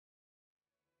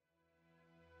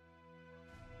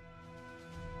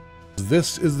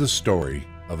This is the story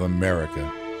of America,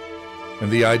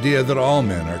 and the idea that all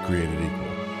men are created equal.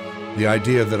 The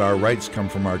idea that our rights come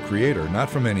from our Creator, not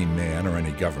from any man or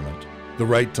any government. The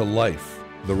right to life,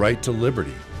 the right to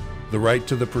liberty, the right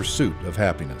to the pursuit of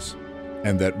happiness.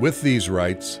 And that with these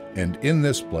rights, and in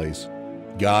this place,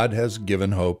 God has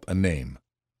given hope a name: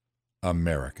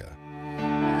 America.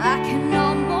 I can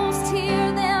almost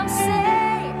hear them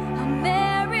say,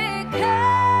 America.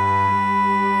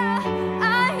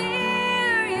 I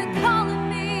hear you calling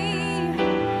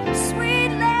me, sweet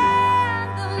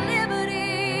land of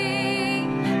liberty.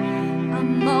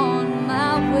 I'm on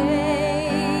my way,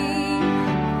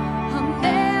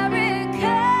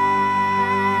 America,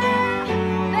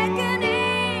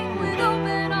 beckoning with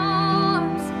open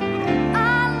arms. I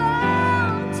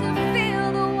long to feel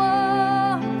the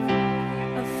warmth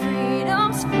of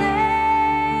freedom's flame.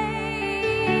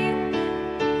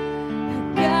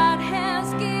 God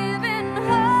has given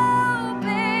hope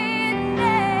a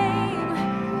name,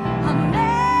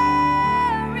 America.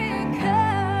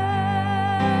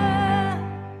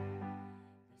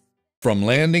 From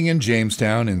landing in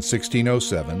Jamestown in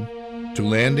 1607 to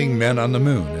landing men on the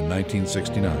moon in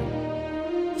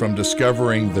 1969. From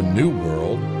discovering the New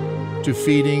World to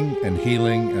feeding and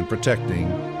healing and protecting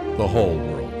the whole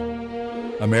world.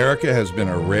 America has been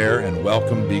a rare and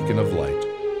welcome beacon of light.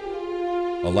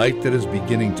 A light that is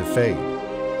beginning to fade.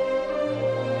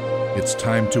 It's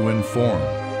time to inform,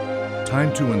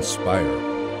 time to inspire,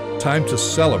 time to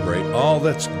celebrate all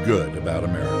that's good about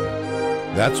America.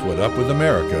 That's what Up with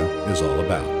America is all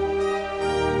about.